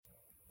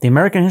The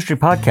American History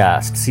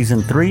Podcast,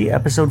 Season 3,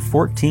 Episode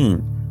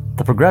 14,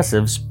 The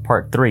Progressives,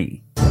 Part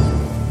 3.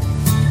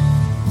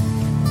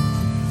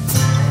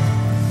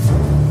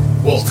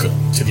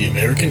 Welcome to the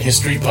American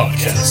History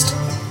Podcast.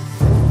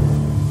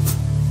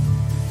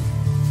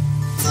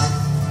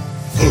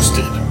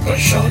 Hosted by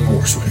Sean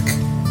Morswick.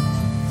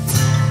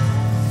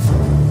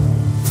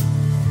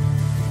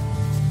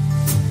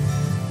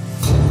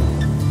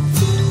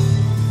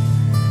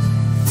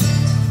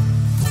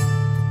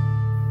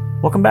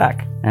 Welcome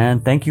back,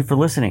 and thank you for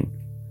listening.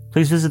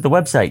 Please visit the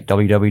website,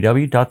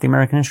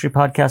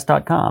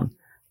 www.theamericanhistorypodcast.com.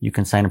 You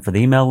can sign up for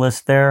the email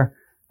list there.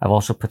 I've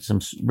also put some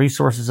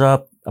resources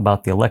up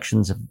about the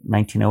elections of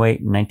 1908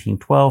 and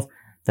 1912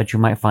 that you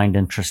might find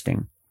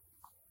interesting.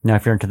 Now,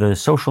 if you're into the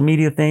social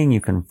media thing, you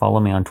can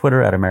follow me on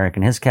Twitter at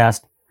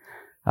AmericanHiscast.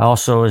 I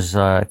also, as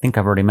I think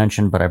I've already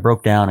mentioned, but I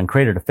broke down and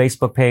created a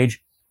Facebook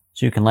page,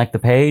 so you can like the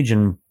page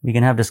and we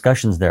can have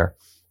discussions there.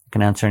 I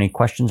can answer any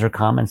questions or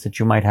comments that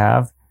you might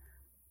have.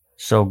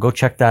 So go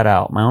check that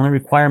out. My only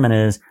requirement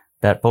is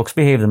that folks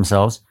behave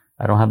themselves.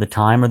 I don't have the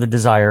time or the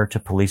desire to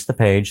police the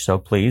page, so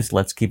please,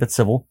 let's keep it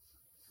civil.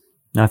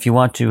 Now, if you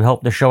want to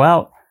help the show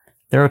out,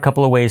 there are a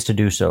couple of ways to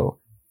do so.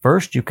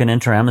 First, you can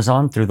enter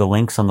Amazon through the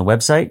links on the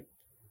website.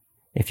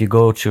 If you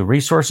go to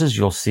resources,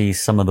 you'll see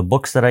some of the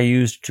books that I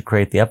used to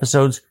create the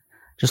episodes.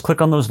 Just click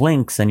on those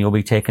links and you'll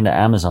be taken to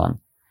Amazon.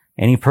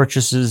 Any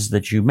purchases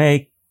that you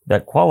make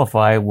that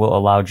qualify will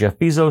allow Jeff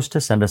Bezos to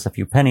send us a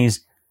few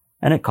pennies,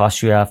 and it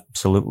costs you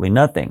absolutely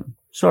nothing.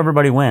 So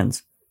everybody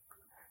wins.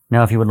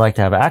 Now, if you would like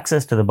to have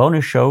access to the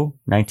bonus show,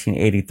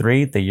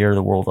 1983, the year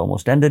the world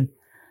almost ended,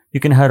 you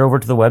can head over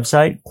to the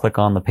website, click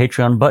on the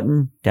Patreon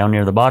button down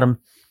near the bottom,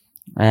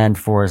 and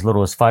for as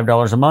little as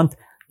 $5 a month,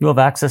 you'll have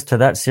access to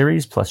that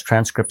series, plus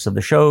transcripts of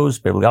the shows,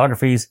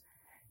 bibliographies,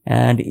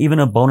 and even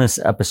a bonus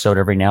episode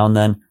every now and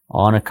then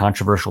on a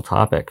controversial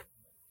topic.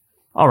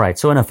 All right,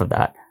 so enough of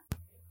that.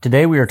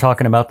 Today we are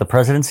talking about the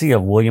presidency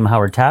of William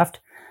Howard Taft.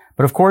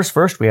 But of course,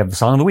 first we have the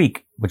song of the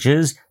week, which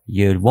is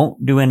You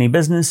Won't Do Any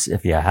Business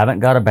If You Haven't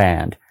Got a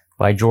Band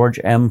by George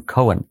M.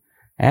 Cohen.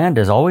 And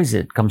as always,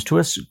 it comes to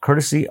us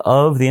courtesy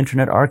of the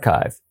Internet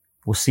Archive.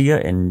 We'll see you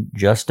in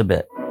just a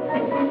bit.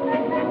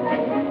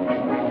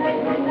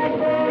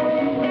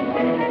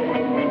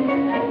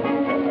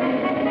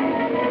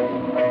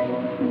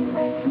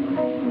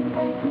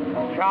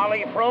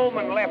 Charlie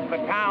Frohman left the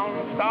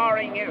town,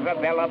 starring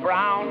Isabella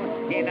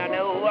Brown in a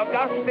new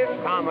Augustus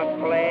Thomas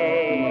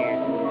play.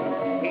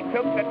 He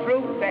took the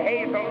troupe to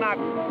Hazelnut,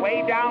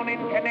 way down in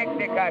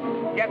Connecticut,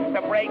 just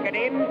to break it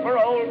in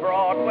for old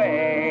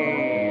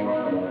Broadway.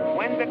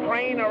 When the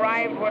train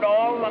arrived with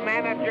all, the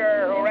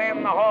manager who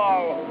ran the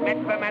hall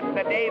met them at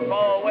the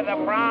depot with a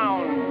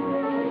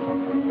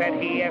frown. Said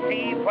he, as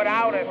he put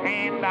out his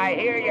hand, I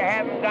hear you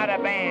haven't got a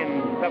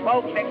band. The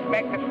folks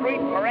expect a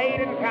street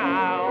parade in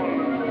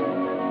town.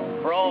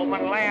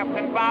 Frohman laughed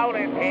and bowed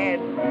his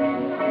head.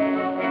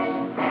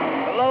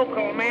 The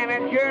local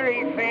manager,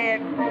 he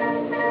said,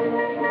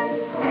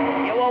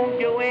 you won't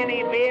do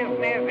any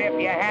business if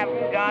you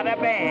haven't got a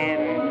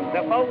band.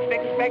 The folks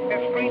expect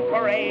a street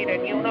parade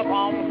and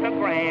uniforms so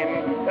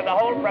grand. To the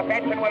whole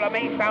profession, well, it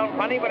may sound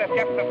funny, but it's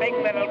just the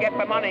thing that'll get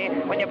the money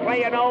when you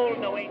play an old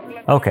New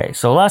England. Okay,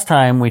 so last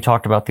time we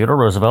talked about Theodore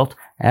Roosevelt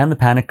and the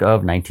Panic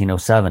of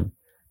 1907.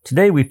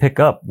 Today we pick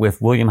up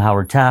with William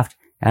Howard Taft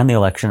and the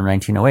election of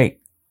 1908.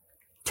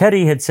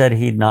 Teddy had said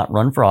he'd not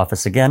run for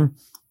office again,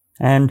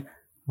 and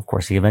of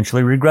course he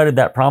eventually regretted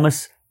that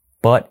promise,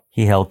 but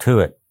he held to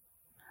it.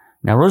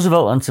 Now,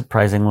 Roosevelt,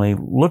 unsurprisingly,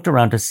 looked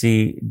around to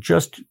see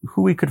just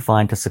who he could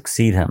find to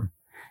succeed him,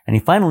 and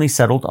he finally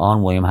settled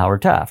on William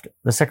Howard Taft,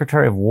 the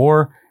Secretary of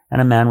War and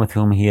a man with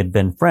whom he had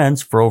been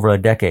friends for over a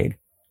decade.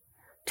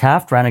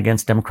 Taft ran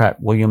against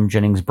Democrat William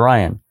Jennings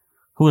Bryan,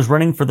 who was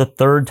running for the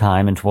third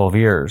time in 12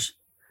 years.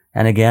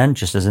 And again,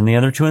 just as in the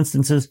other two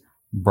instances,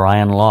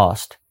 Bryan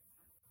lost.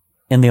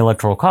 In the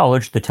Electoral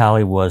College, the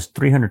tally was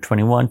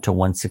 321 to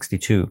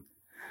 162.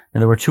 Now,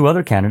 there were two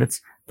other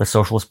candidates, the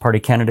Socialist Party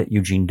candidate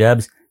Eugene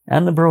Debs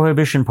and the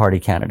Prohibition Party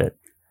candidate.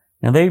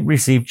 Now, they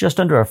received just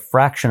under a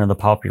fraction of the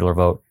popular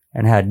vote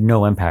and had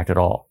no impact at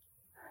all.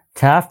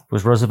 Taft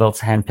was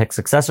Roosevelt's hand-picked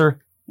successor,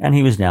 and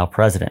he was now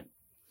president.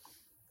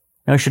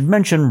 Now, I should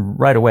mention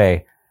right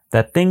away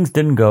that things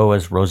didn't go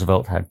as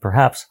Roosevelt had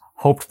perhaps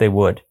hoped they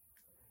would.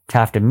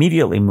 Taft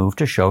immediately moved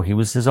to show he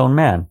was his own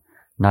man,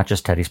 not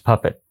just Teddy's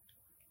puppet.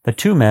 The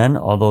two men,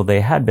 although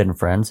they had been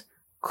friends,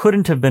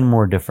 couldn't have been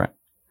more different.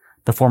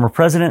 The former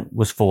president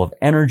was full of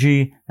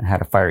energy and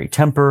had a fiery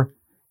temper.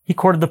 He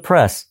courted the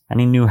press, and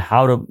he knew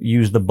how to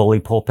use the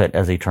bully pulpit,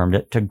 as he termed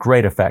it, to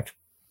great effect.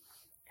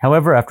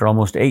 However, after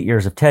almost 8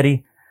 years of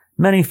Teddy,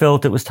 many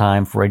felt it was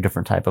time for a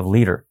different type of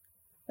leader.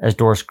 As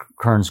Doris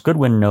Kearns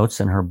Goodwin notes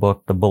in her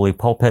book, The Bully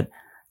Pulpit,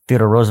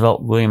 Theodore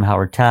Roosevelt, William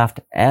Howard Taft,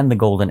 and the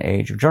Golden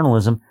Age of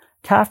Journalism,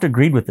 Taft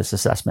agreed with this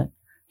assessment.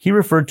 He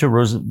referred to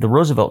the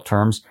Roosevelt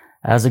terms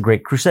as a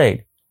great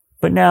crusade,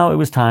 but now it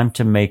was time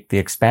to make the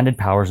expanded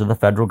powers of the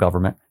federal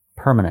government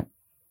permanent.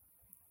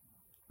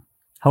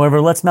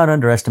 However, let's not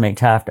underestimate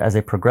Taft as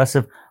a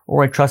progressive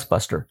or a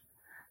trustbuster.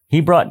 He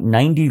brought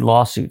 90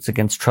 lawsuits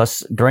against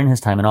trusts during his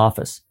time in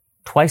office,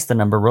 twice the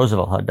number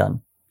Roosevelt had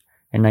done.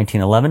 In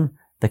 1911,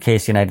 the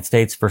case United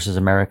States versus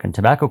American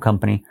Tobacco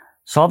Company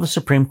saw the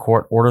Supreme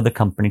Court order the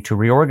company to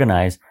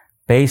reorganize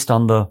based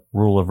on the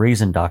rule of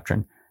reason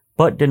doctrine,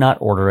 but did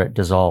not order it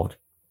dissolved.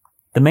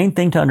 The main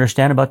thing to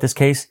understand about this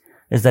case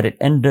is that it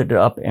ended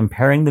up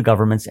impairing the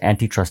government's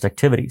antitrust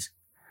activities.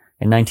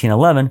 In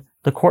 1911,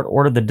 the court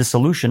ordered the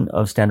dissolution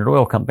of Standard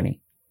Oil Company.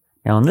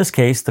 Now, in this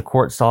case, the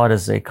court saw it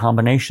as a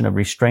combination of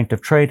restraint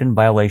of trade and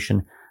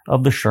violation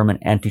of the Sherman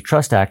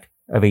Antitrust Act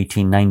of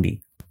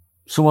 1890.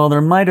 So while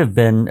there might have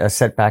been a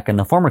setback in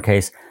the former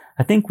case,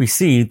 I think we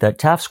see that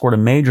Taft scored a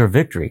major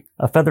victory,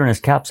 a feather in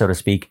his cap, so to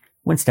speak,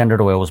 when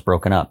Standard Oil was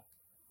broken up.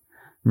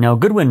 Now,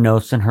 Goodwin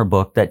notes in her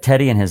book that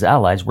Teddy and his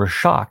allies were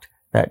shocked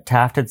that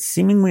Taft had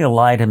seemingly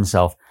allied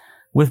himself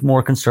with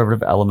more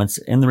conservative elements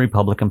in the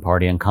Republican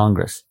Party and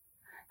Congress.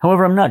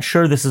 However, I'm not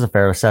sure this is a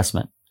fair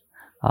assessment.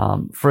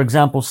 For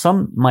example,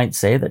 some might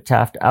say that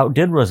Taft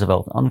outdid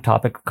Roosevelt on the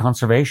topic of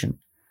conservation.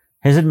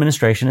 His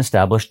administration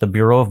established the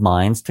Bureau of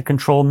Mines to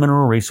control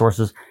mineral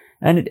resources,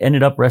 and it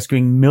ended up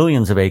rescuing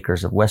millions of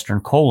acres of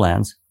western coal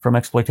lands from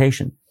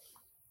exploitation.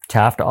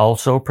 Taft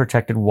also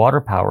protected water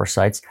power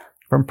sites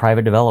from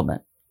private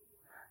development.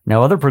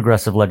 Now, other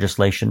progressive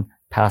legislation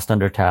passed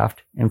under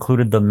Taft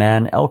included the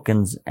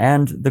Mann-Elkins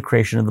and the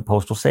creation of the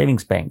Postal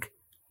Savings Bank.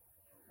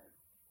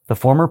 The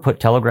former put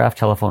telegraph,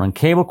 telephone, and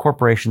cable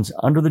corporations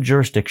under the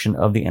jurisdiction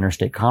of the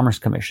Interstate Commerce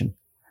Commission.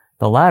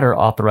 The latter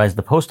authorized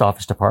the Post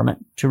Office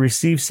Department to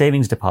receive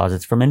savings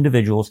deposits from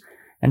individuals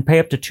and pay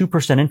up to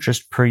 2%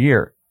 interest per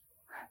year.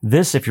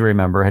 This, if you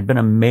remember, had been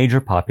a major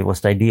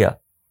populist idea.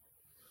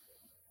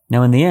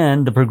 Now, in the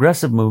end, the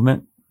progressive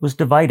movement was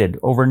divided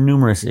over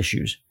numerous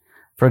issues.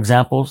 For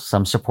example,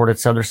 some supported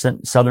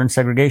Southern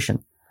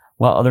segregation,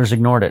 while others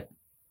ignored it.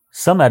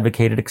 Some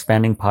advocated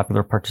expanding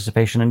popular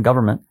participation in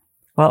government,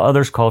 while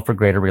others called for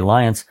greater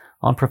reliance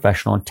on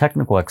professional and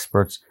technical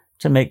experts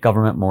to make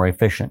government more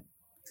efficient.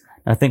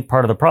 And I think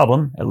part of the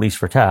problem, at least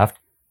for Taft,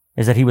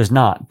 is that he was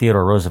not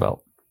Theodore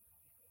Roosevelt.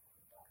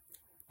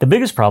 The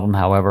biggest problem,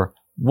 however,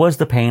 was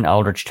the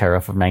Payne-Aldrich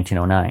Tariff of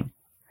 1909.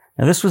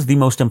 Now, this was the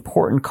most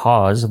important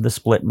cause of the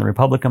split in the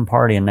Republican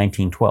Party in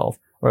 1912,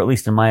 or at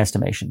least in my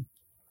estimation.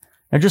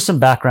 Now, just some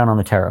background on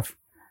the tariff.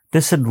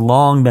 This had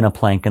long been a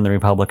plank in the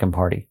Republican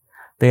Party.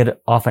 They had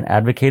often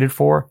advocated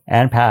for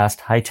and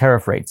passed high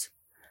tariff rates.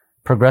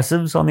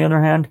 Progressives, on the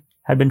other hand,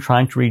 had been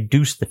trying to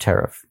reduce the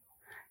tariff.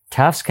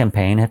 Taft's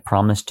campaign had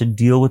promised to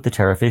deal with the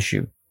tariff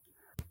issue.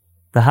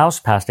 The House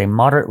passed a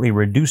moderately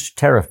reduced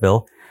tariff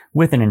bill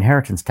with an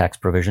inheritance tax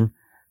provision,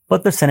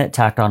 but the Senate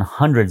tacked on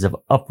hundreds of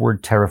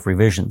upward tariff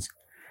revisions.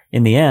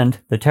 In the end,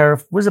 the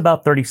tariff was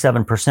about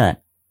 37%,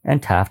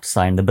 and Taft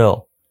signed the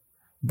bill.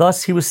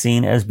 Thus, he was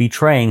seen as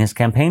betraying his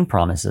campaign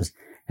promises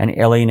and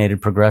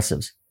alienated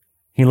progressives.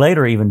 He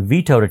later even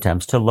vetoed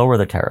attempts to lower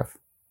the tariff.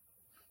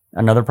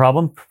 Another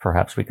problem,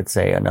 perhaps we could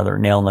say another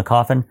nail in the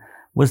coffin,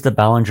 was the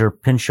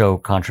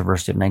Ballinger-Pinchot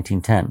controversy of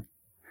 1910.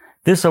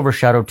 This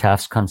overshadowed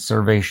Taft's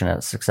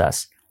conservationist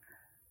success.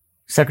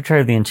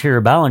 Secretary of the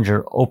Interior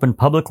Ballinger opened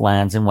public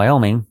lands in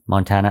Wyoming,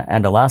 Montana,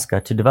 and Alaska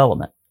to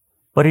development,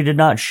 but he did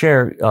not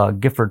share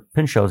Gifford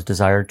Pinchot's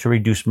desire to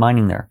reduce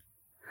mining there.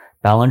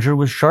 Ballinger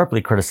was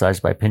sharply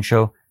criticized by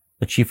Pinchot,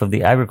 the chief of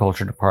the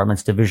Agriculture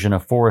Department's Division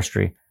of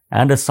Forestry,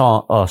 and a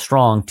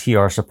strong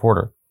TR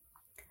supporter.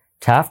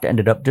 Taft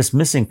ended up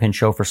dismissing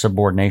Pinchot for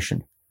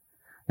subordination.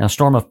 Now, a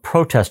storm of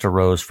protest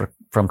arose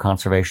from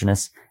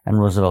conservationists and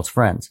Roosevelt's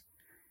friends.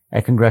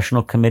 A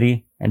congressional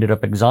committee ended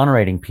up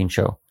exonerating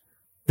Pinchot.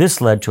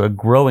 This led to a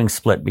growing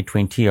split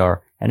between TR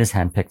and his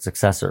handpicked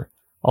successor,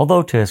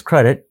 although to his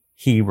credit,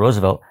 he,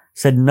 Roosevelt,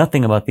 said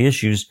nothing about the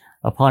issues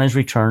upon his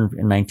return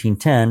in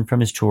 1910 from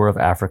his tour of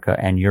Africa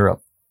and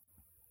Europe.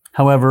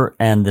 However,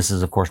 and this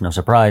is of course no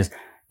surprise,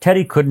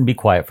 Teddy couldn't be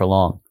quiet for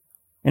long.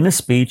 In a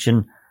speech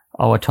in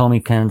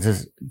Owatonna,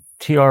 Kansas,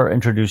 TR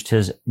introduced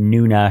his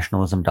New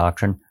Nationalism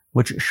doctrine,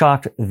 which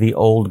shocked the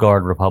old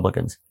guard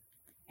Republicans.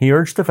 He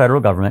urged the federal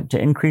government to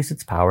increase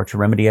its power to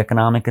remedy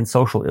economic and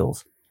social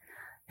ills.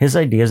 His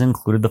ideas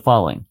included the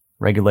following: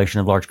 regulation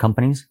of large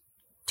companies,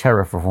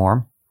 tariff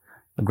reform,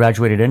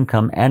 graduated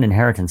income and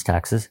inheritance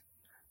taxes,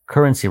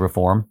 currency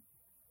reform,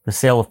 the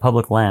sale of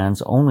public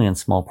lands only in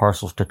small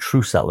parcels to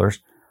true settlers,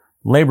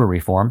 labor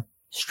reform,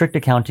 strict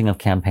accounting of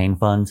campaign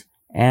funds,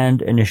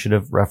 and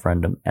initiative,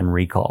 referendum, and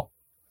recall.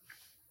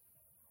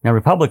 Now,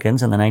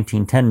 Republicans in the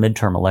 1910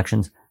 midterm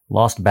elections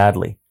lost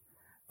badly.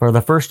 For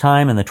the first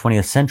time in the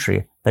 20th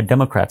century, the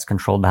Democrats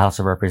controlled the House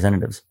of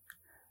Representatives.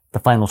 The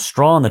final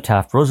straw in the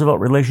Taft-Roosevelt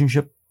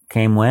relationship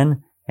came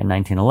when, in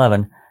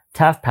 1911,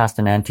 Taft passed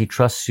an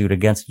antitrust suit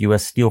against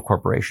U.S. Steel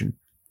Corporation.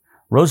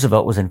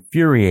 Roosevelt was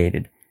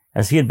infuriated,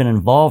 as he had been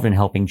involved in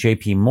helping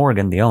J.P.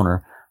 Morgan, the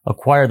owner,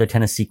 acquire the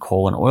Tennessee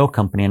Coal and Oil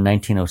Company in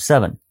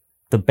 1907,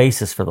 the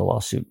basis for the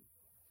lawsuit.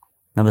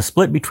 Now, the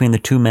split between the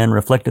two men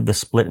reflected the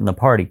split in the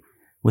party,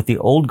 with the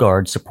old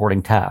guard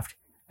supporting Taft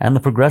and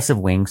the progressive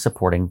wing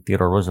supporting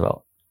Theodore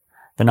Roosevelt.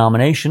 The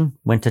nomination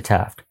went to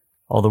Taft,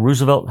 although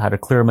Roosevelt had a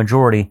clear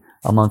majority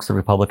amongst the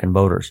Republican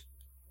voters.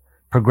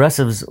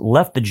 Progressives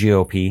left the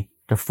GOP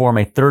to form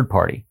a third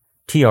party,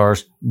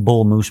 TR's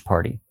Bull Moose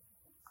Party.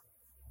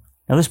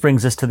 Now this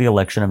brings us to the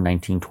election of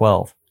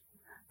 1912.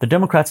 The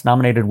Democrats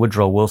nominated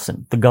Woodrow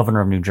Wilson, the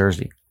governor of New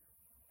Jersey.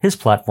 His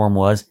platform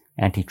was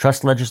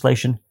antitrust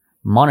legislation,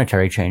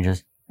 monetary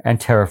changes, and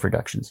tariff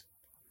reductions.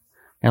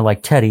 And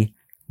like Teddy,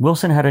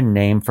 Wilson had a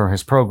name for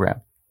his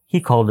program.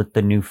 He called it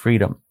the New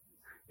Freedom.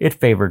 It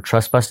favored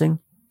trust busting,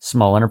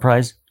 small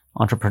enterprise,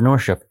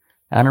 entrepreneurship,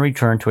 and a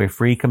return to a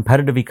free,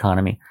 competitive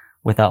economy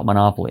without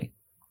monopoly.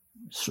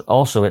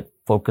 Also, it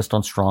focused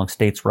on strong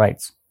states'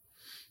 rights.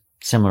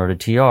 Similar to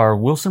TR,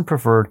 Wilson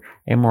preferred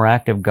a more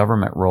active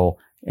government role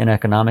in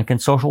economic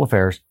and social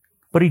affairs,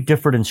 but he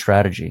differed in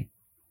strategy.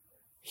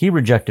 He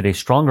rejected a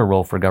stronger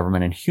role for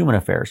government in human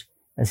affairs,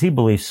 as he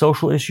believed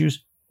social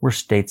issues were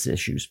states'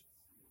 issues.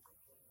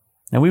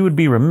 Now, we would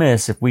be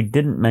remiss if we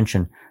didn't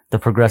mention the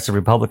Progressive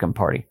Republican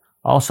Party,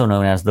 also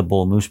known as the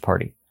Bull Moose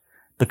Party.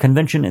 The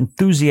convention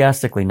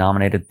enthusiastically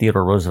nominated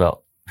Theodore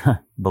Roosevelt,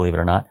 believe it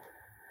or not.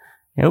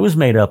 It was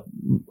made up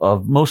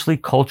of mostly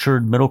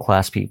cultured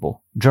middle-class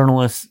people,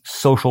 journalists,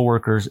 social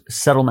workers,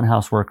 settlement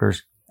house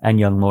workers, and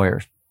young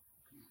lawyers.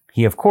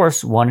 He, of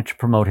course, wanted to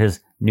promote his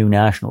new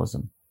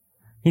nationalism.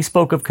 He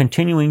spoke of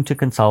continuing to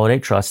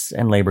consolidate trusts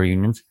and labor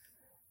unions,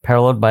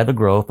 paralleled by the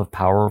growth of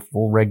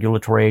powerful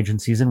regulatory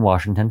agencies in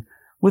Washington,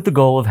 with the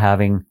goal of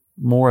having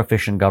more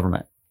efficient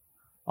government.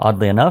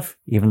 Oddly enough,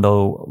 even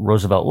though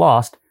Roosevelt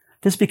lost,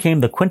 this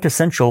became the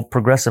quintessential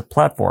progressive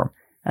platform,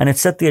 and it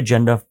set the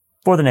agenda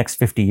for the next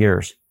 50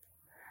 years.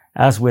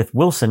 As with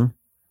Wilson,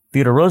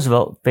 Theodore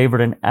Roosevelt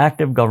favored an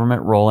active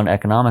government role in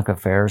economic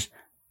affairs,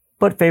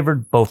 but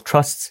favored both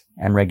trusts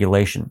and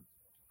regulation.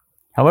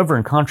 However,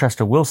 in contrast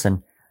to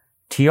Wilson,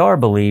 TR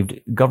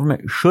believed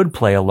government should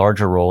play a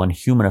larger role in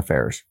human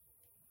affairs.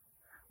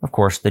 Of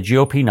course, the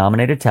GOP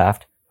nominated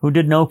Taft, who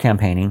did no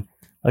campaigning,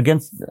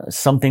 against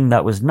something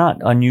that was not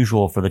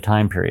unusual for the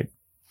time period.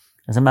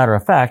 As a matter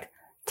of fact,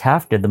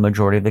 Taft did the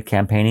majority of the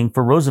campaigning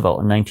for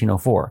Roosevelt in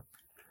 1904.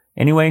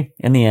 Anyway,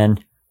 in the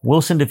end,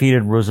 Wilson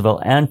defeated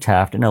Roosevelt and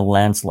Taft in a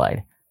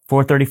landslide,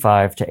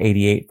 435 to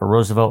 88 for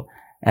Roosevelt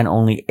and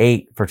only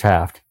 8 for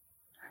Taft.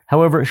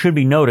 However, it should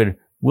be noted,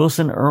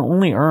 Wilson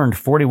only earned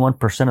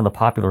 41% of the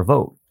popular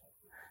vote.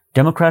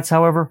 Democrats,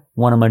 however,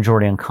 won a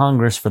majority in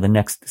Congress for the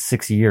next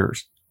 6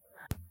 years.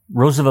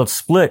 Roosevelt's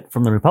split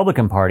from the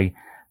Republican Party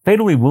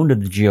fatally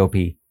wounded the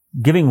GOP,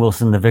 giving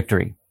Wilson the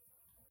victory.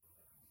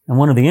 And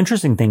one of the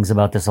interesting things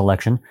about this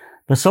election,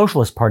 the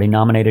Socialist Party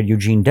nominated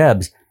Eugene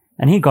Debs,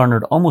 and he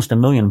garnered almost 1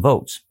 million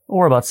votes,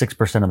 or about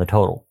 6% of the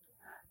total.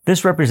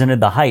 This represented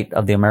the height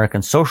of the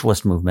American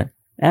Socialist movement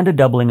and a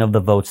doubling of the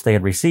votes they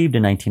had received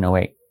in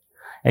 1908.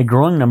 A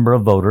growing number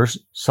of voters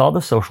saw the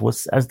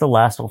Socialists as the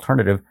last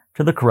alternative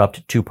to the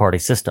corrupt two-party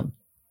system.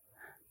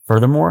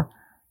 Furthermore,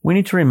 we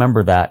need to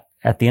remember that,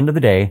 at the end of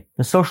the day,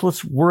 the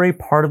Socialists were a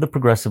part of the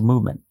progressive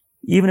movement,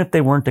 even if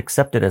they weren't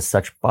accepted as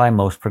such by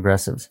most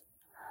progressives.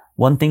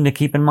 One thing to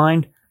keep in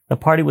mind, the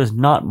party was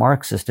not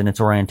Marxist in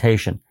its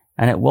orientation,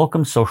 and it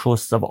welcomed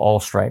socialists of all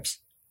stripes.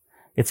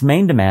 Its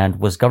main demand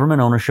was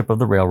government ownership of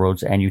the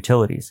railroads and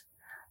utilities.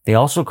 They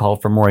also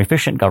called for more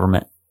efficient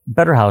government,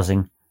 better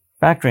housing,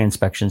 factory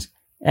inspections,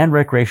 and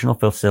recreational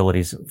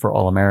facilities for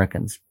all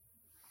Americans.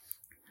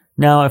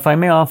 Now, if I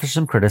may offer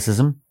some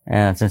criticism,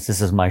 and since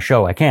this is my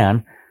show, I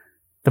can,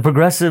 the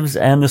progressives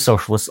and the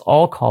socialists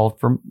all called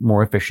for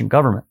more efficient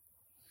government.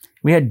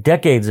 We had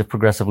decades of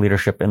progressive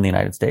leadership in the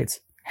United States.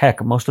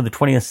 Heck, most of the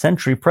 20th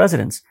century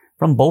presidents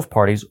from both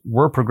parties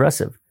were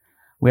progressive.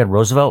 We had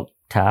Roosevelt,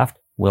 Taft,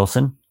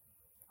 Wilson.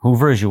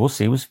 Hoover, as you will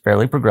see, was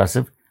fairly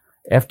progressive.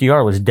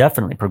 FDR was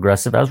definitely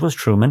progressive, as was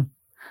Truman.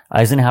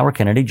 Eisenhower,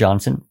 Kennedy,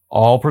 Johnson,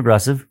 all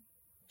progressive.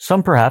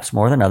 Some perhaps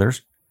more than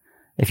others.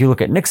 If you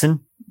look at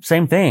Nixon,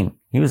 same thing.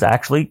 He was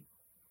actually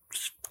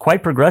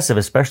quite progressive,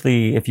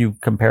 especially if you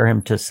compare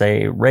him to,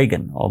 say,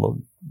 Reagan,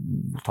 although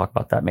we'll talk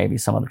about that maybe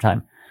some other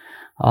time.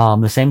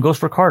 The same goes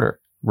for Carter.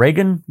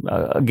 Reagan,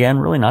 again,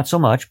 really not so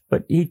much,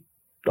 but he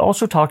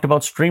also talked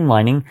about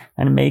streamlining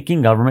and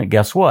making government,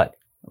 guess what?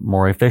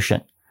 More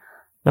efficient.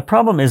 The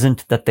problem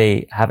isn't that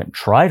they haven't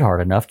tried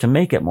hard enough to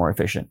make it more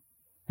efficient.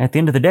 At the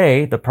end of the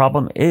day, the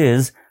problem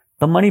is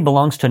the money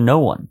belongs to no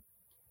one.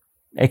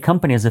 A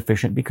company is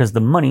efficient because the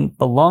money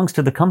belongs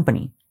to the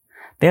company.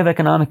 They have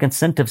economic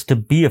incentives to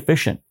be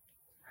efficient.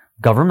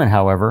 Government,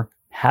 however,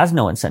 has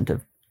no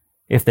incentive.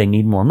 If they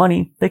need more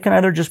money, they can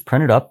either just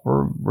print it up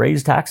or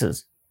raise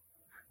taxes.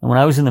 And when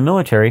I was in the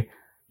military,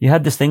 you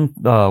had this thing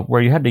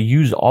where you had to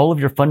use all of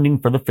your funding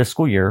for the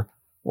fiscal year,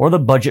 or the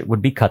budget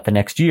would be cut the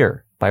next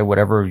year by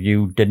whatever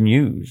you didn't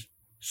use.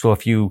 So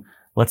if you,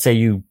 let's say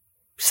you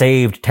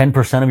saved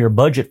 10% of your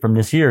budget from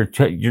this year,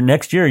 your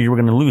next year you were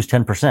going to lose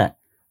 10%.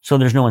 So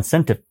there's no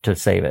incentive to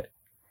save it.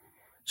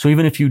 So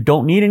even if you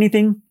don't need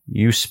anything,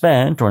 you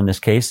spent, or in this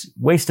case,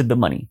 wasted the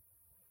money.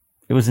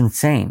 It was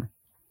insane.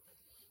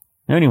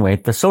 Anyway,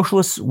 the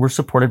socialists were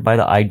supported by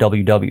the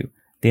IWW,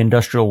 the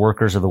Industrial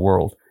Workers of the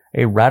World,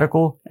 a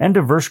radical and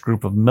diverse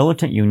group of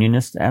militant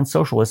unionists and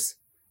socialists.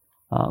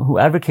 who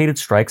advocated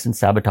strikes and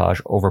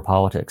sabotage over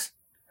politics.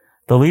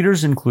 The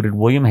leaders included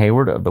William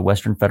Hayward of the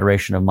Western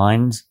Federation of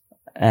Mines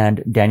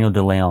and Daniel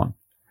de Leon.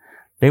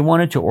 They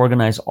wanted to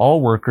organize all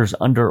workers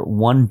under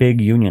one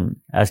big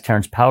union, as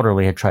Terence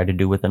Powderly had tried to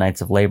do with the Knights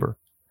of Labor.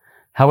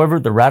 However,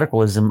 the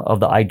radicalism of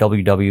the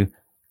IWW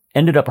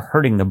ended up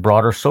hurting the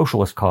broader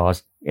socialist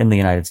cause in the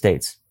United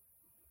States.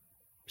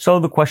 So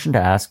the question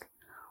to ask,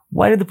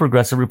 why did the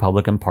Progressive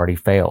Republican Party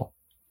fail?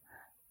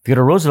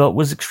 Theodore Roosevelt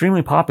was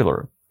extremely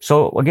popular,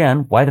 so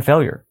again, why the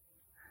failure?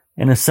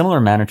 In a similar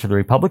manner to the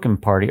Republican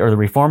Party, or the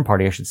Reform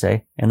Party, I should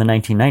say, in the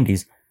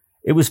 1990s,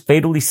 it was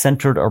fatally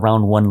centered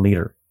around one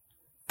leader.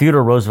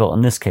 Theodore Roosevelt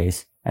in this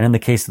case, and in the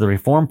case of the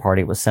Reform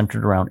Party, it was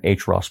centered around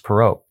H. Ross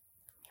Perot.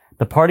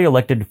 The party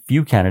elected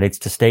few candidates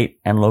to state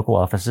and local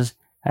offices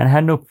and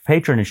had no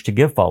patronage to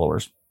give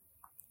followers.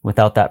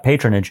 Without that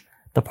patronage,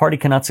 the party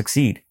cannot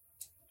succeed.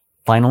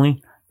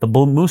 Finally, the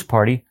Bull Moose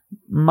Party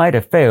might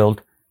have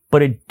failed,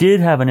 but it did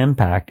have an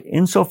impact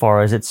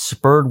insofar as it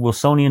spurred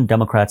Wilsonian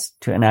Democrats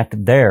to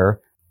enact the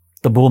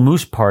Bull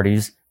Moose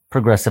Party's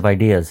progressive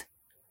ideas.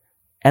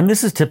 And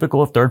this is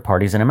typical of third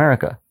parties in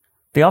America.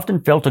 They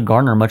often fail to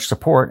garner much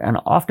support and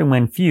often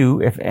win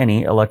few, if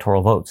any,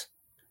 electoral votes.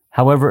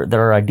 However,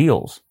 their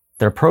ideals,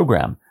 their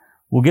program,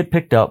 will get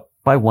picked up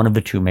by one of the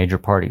two major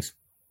parties.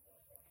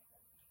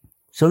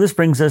 So this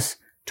brings us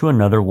to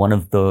another one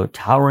of the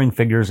towering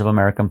figures of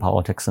American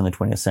politics in the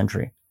 20th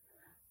century,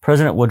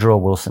 President Woodrow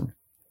Wilson.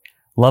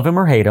 Love him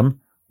or hate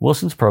him,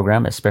 Wilson's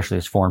program, especially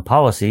his foreign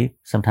policy,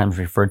 sometimes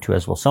referred to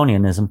as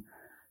Wilsonianism,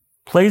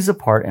 plays a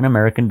part in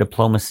American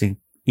diplomacy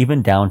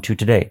even down to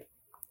today.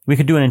 We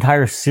could do an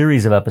entire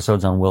series of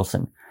episodes on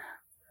Wilson,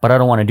 but I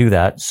don't want to do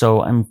that,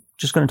 so I'm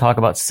just going to talk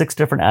about 6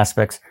 different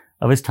aspects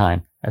of his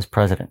time as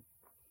president.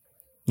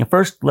 Now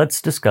first,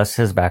 let's discuss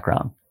his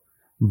background.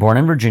 Born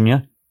in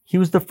Virginia, he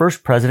was the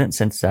first president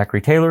since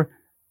Zachary Taylor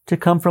to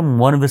come from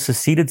one of the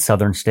seceded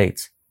southern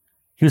states.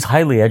 He was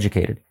highly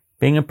educated,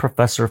 being a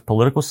professor of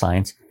political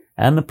science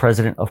and the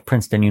president of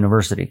Princeton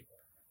University.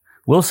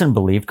 Wilson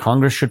believed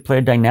Congress should play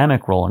a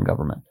dynamic role in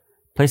government,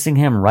 placing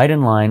him right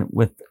in line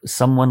with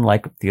someone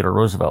like Theodore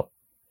Roosevelt.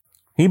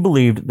 He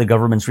believed the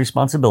government's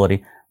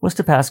responsibility was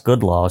to pass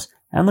good laws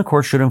and the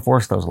courts should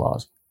enforce those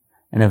laws.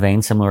 In a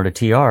vein similar to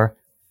TR,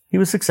 he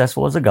was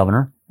successful as a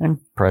governor and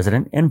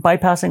president in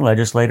bypassing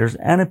legislators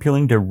and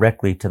appealing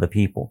directly to the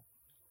people.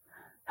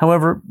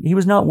 However, he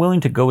was not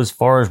willing to go as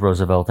far as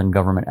Roosevelt in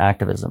government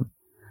activism.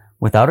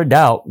 Without a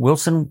doubt,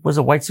 Wilson was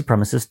a white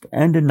supremacist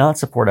and did not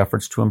support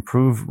efforts to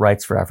improve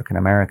rights for African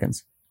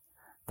Americans.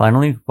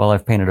 Finally, while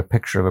I've painted a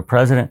picture of a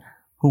president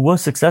who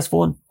was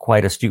successful and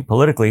quite astute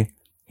politically,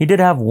 he did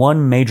have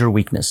one major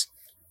weakness.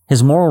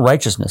 His moral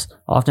righteousness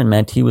often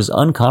meant he was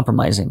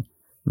uncompromising,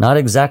 not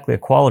exactly a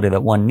quality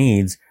that one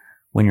needs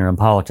when you're in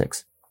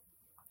politics.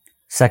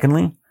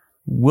 Secondly,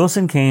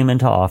 Wilson came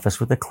into office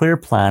with a clear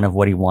plan of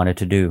what he wanted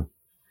to do.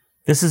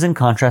 This is in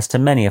contrast to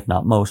many, if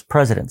not most,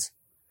 presidents.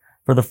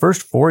 For the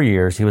first 4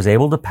 years, he was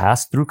able to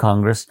pass through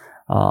Congress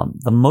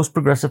the most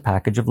progressive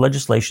package of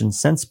legislation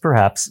since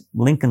perhaps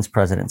Lincoln's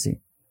presidency,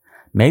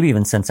 maybe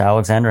even since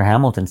Alexander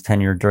Hamilton's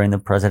tenure during the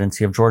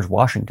presidency of George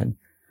Washington.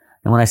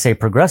 And when I say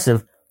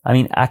progressive, I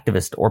mean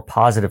activist or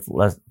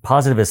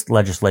positivist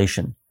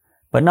legislation,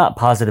 but not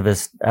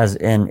positivist as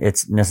in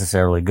it's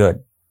necessarily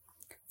good.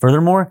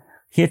 Furthermore,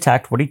 he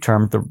attacked what he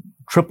termed the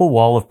triple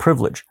wall of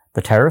privilege,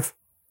 the tariff,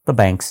 the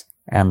banks,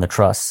 and the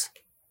trusts.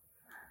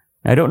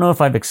 Now, I don't know if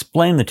I've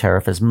explained the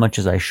tariff as much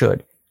as I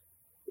should.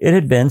 It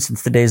had been,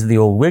 since the days of the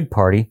old Whig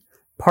Party,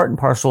 part and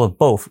parcel of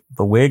both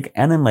the Whig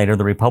and then later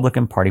the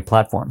Republican Party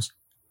platforms.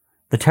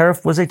 The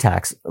tariff was a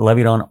tax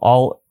levied on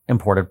all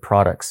imported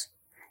products.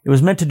 It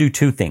was meant to do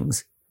 2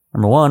 things.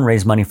 Number 1,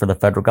 raise money for the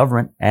federal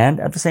government and,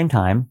 at the same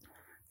time,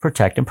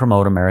 protect and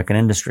promote American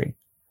industry.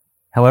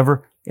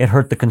 However, it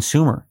hurt the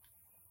consumer.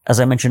 As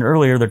I mentioned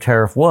earlier, the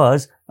tariff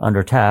was,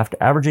 under Taft,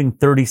 averaging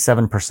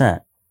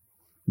 37%.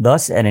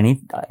 Thus, at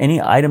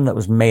any item that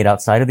was made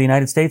outside of the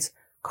United States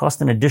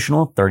cost an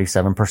additional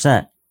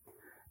 37%.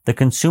 The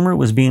consumer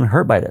was being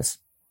hurt by this.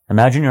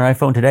 Imagine your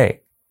iPhone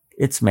today.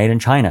 It's made in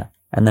China,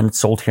 and then it's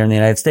sold here in the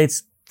United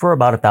States for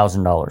about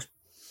 $1,000.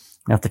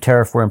 Now, if the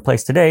tariff were in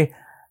place today,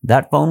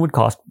 that phone would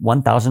cost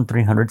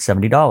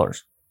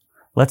 $1,370.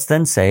 Let's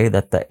then say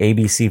that the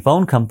ABC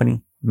phone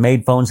company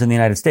made phones in the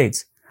United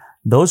States.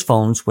 Those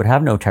phones would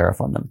have no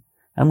tariff on them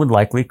and would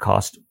likely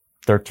cost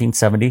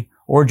 $1,370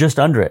 or just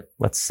under it,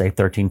 let's say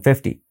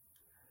 $1,350.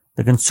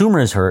 The consumer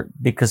is hurt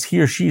because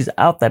he or she's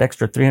out that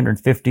extra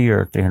 $350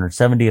 or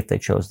 $370 if they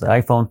chose the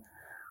iPhone,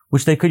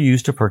 which they could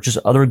use to purchase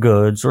other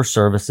goods or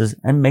services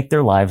and make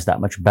their lives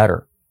that much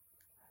better.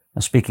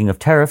 Now, speaking of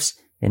tariffs,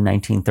 in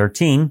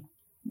 1913,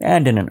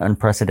 and in an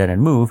unprecedented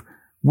move,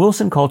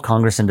 Wilson called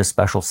Congress into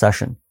special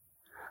session.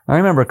 Now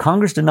remember,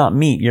 Congress did not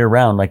meet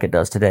year-round like it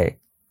does today.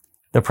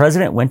 The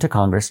president went to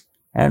Congress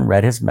and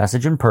read his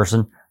message in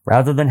person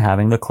rather than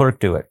having the clerk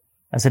do it,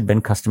 as had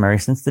been customary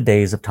since the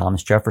days of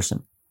Thomas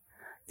Jefferson.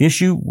 The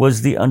issue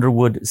was the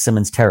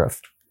Underwood-Simmons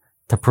tariff.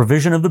 The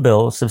provision of the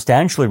bill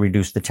substantially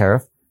reduced the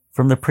tariff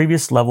from the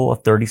previous level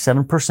of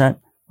 37%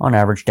 on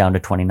average down to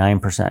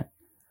 29%.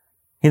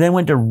 He then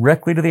went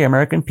directly to the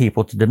American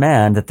people to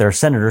demand that their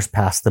senators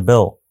pass the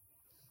bill.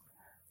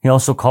 He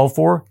also called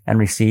for and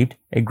received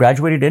a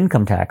graduated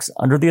income tax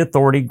under the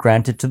authority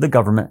granted to the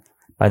government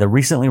by the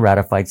recently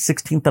ratified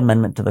 16th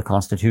Amendment to the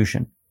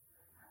Constitution.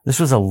 This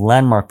was a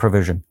landmark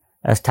provision,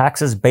 as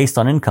taxes based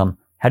on income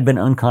had been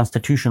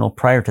unconstitutional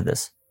prior to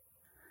this.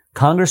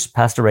 Congress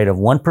passed a rate of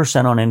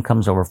 1% on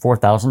incomes over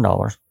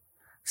 $4,000,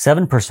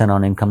 7%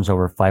 on incomes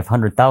over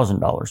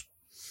 $500,000.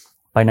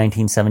 By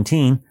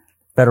 1917,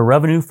 federal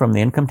revenue from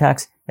the income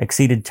tax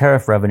exceeded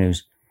tariff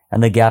revenues,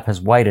 and the gap has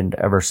widened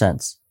ever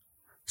since.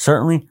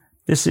 Certainly,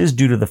 this is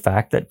due to the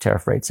fact that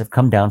tariff rates have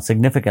come down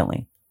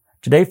significantly.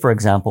 Today, for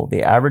example,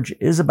 the average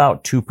is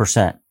about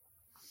 2%.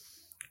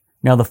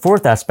 Now, the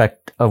fourth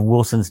aspect of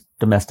Wilson's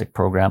domestic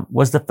program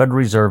was the Federal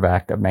Reserve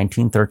Act of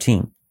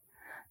 1913.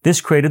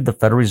 This created the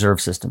Federal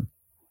Reserve System.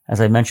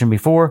 As I mentioned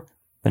before,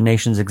 the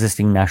nation's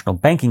existing national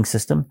banking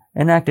system,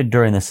 enacted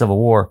during the Civil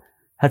War,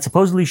 had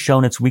supposedly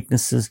shown its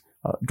weaknesses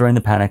during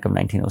the Panic of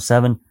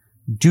 1907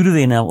 due to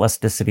the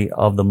inelasticity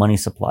of the money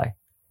supply.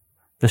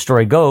 The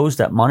story goes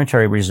that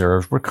monetary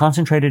reserves were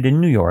concentrated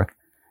in New York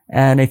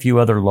and a few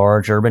other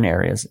large urban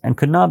areas and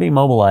could not be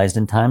mobilized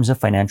in times of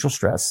financial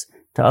stress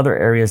to other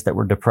areas that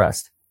were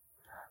depressed.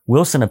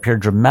 Wilson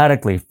appeared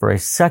dramatically for a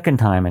second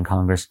time in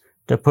Congress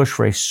to push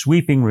for a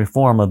sweeping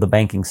reform of the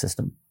banking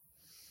system.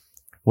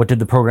 What did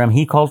the program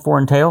he called for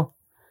entail?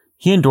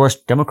 He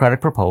endorsed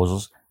Democratic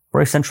proposals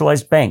for a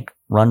centralized bank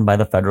run by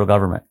the federal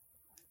government.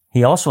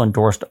 He also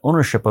endorsed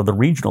ownership of the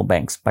regional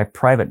banks by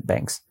private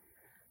banks,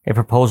 a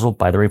proposal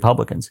by the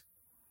Republicans.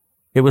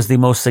 It was the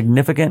most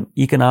significant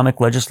economic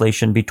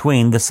legislation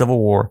between the Civil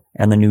War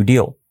and the New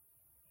Deal.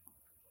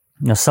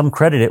 Now, some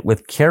credit it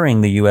with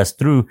carrying the U.S.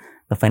 through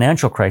the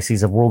financial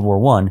crises of World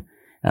War I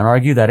and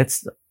argue that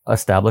it's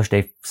established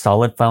a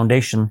solid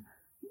foundation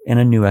in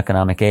a new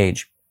economic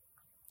age.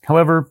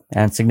 However,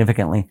 and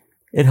significantly,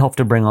 it helped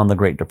to bring on the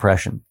Great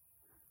Depression.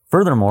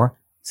 Furthermore,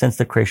 since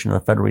the creation of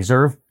the Federal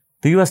Reserve,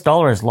 the U.S.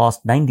 dollar has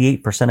lost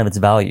 98% of its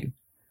value.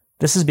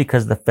 This is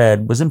because the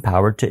Fed was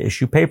empowered to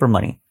issue paper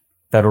money,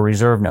 Federal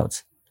Reserve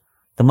notes.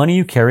 The money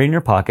you carry in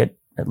your pocket,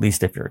 at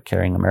least if you're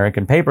carrying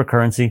American paper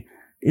currency,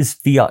 is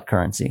fiat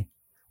currency.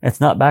 It's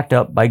not backed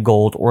up by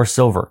gold or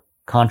silver,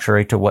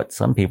 contrary to what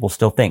some people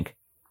still think.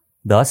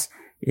 Thus,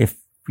 if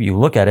you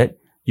look at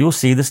it, you'll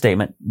see the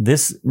statement,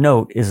 "This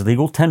note is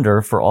legal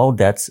tender for all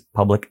debts,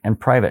 public and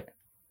private."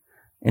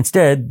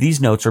 Instead,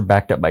 these notes are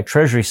backed up by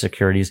Treasury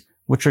securities,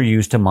 which are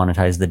used to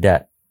monetize the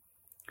debt.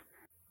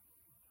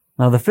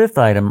 Now, the fifth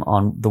item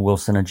on the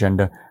Wilson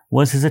agenda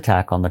was his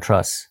attack on the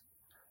trusts.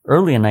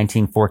 Early in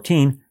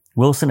 1914,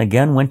 Wilson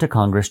again went to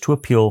Congress to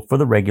appeal for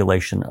the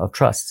regulation of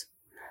trusts.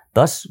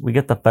 Thus, we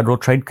get the Federal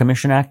Trade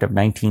Commission Act of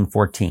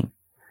 1914.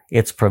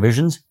 Its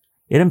provisions,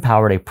 it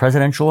empowered a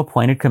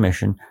presidential-appointed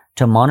commission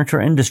to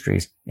monitor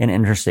industries in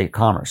interstate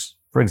commerce,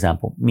 for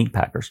example, meat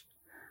packers.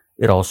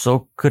 It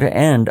also could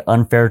end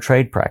unfair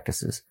trade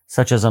practices,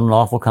 such as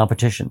unlawful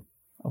competition.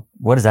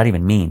 What does that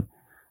even mean?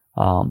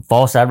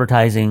 False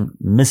advertising,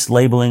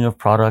 mislabeling of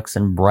products,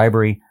 and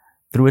bribery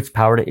through its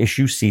power to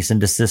issue cease and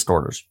desist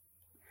orders.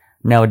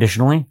 Now,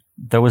 additionally,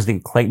 there was the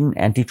Clayton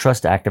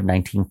Antitrust Act of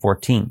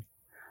 1914.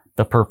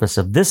 The purpose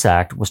of this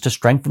act was to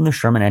strengthen the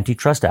Sherman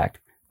Antitrust Act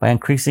by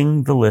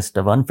increasing the list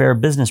of unfair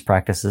business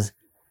practices,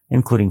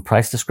 including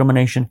price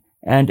discrimination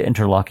and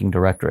interlocking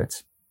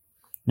directorates.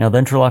 Now, the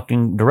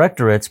interlocking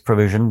directorates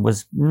provision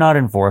was not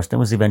enforced and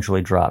was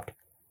eventually dropped.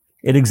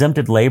 It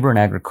exempted labor and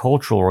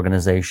agricultural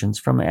organizations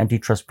from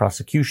antitrust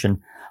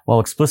prosecution while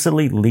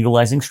explicitly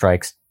legalizing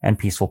strikes and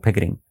peaceful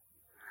picketing.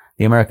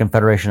 The American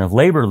Federation of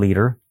Labor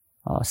leader,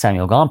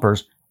 Samuel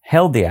Gompers,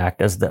 hailed the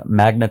act as the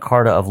Magna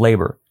Carta of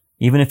labor,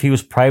 even if he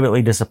was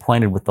privately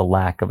disappointed with the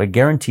lack of a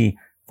guarantee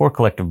for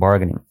collective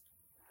bargaining.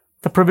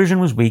 The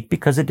provision was weak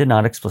because it did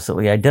not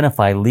explicitly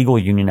identify legal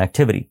union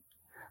activity,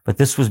 but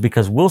this was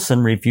because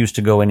Wilson refused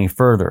to go any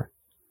further.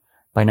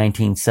 By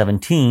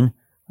 1917,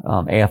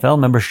 AFL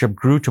membership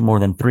grew to more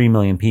than 3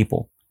 million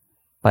people.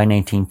 In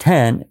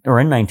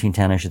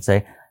 1910, I should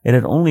say, it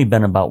had only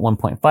been about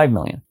 1.5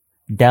 million,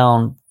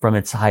 down from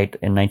its height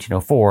in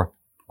 1904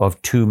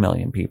 of 2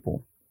 million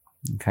people.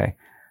 Okay.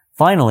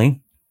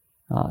 Finally,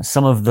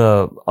 some of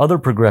the other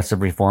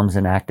progressive reforms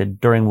enacted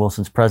during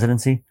Wilson's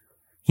presidency,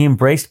 he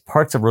embraced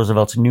parts of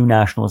Roosevelt's new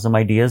nationalism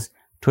ideas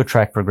to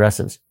attract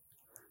progressives.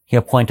 He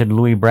appointed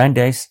Louis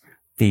Brandeis,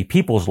 the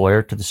people's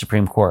lawyer, to the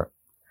Supreme Court.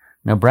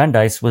 Now,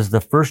 Brandeis was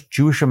the first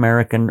Jewish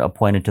American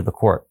appointed to the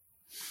court.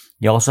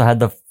 He also had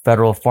the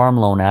Federal Farm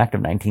Loan Act of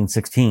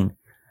 1916.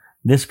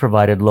 This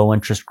provided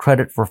low-interest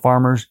credit for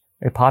farmers,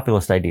 a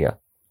populist idea.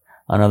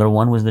 Another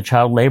one was the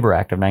Child Labor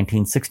Act of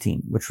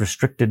 1916, which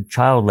restricted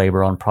child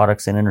labor on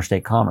products in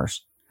interstate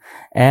commerce.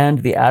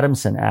 And the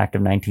Adamson Act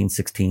of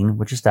 1916,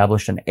 which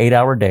established an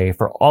 8-hour day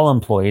for all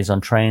employees on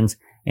trains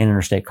in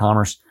interstate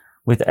commerce,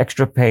 with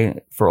extra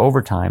pay for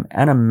overtime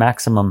and a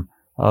maximum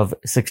of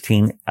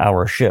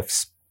 16-hour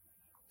shifts.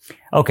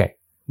 Okay,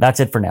 that's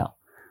it for now.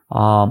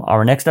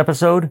 Our next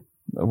episode,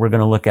 we're going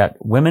to look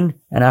at women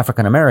and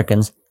African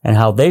Americans and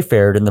how they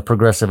fared in the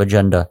progressive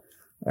agenda,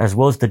 as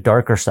well as the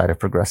darker side of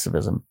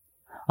progressivism.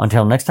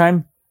 Until next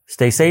time,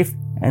 stay safe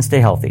and stay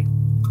healthy.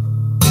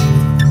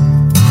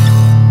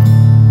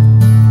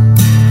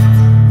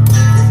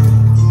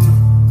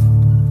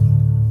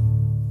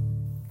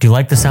 Do you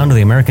like the sound of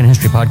the American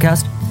History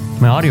Podcast?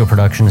 My audio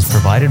production is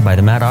provided by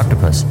the Mad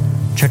Octopus.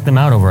 Check them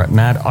out over at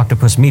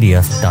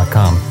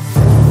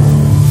madoctopusmedia.com.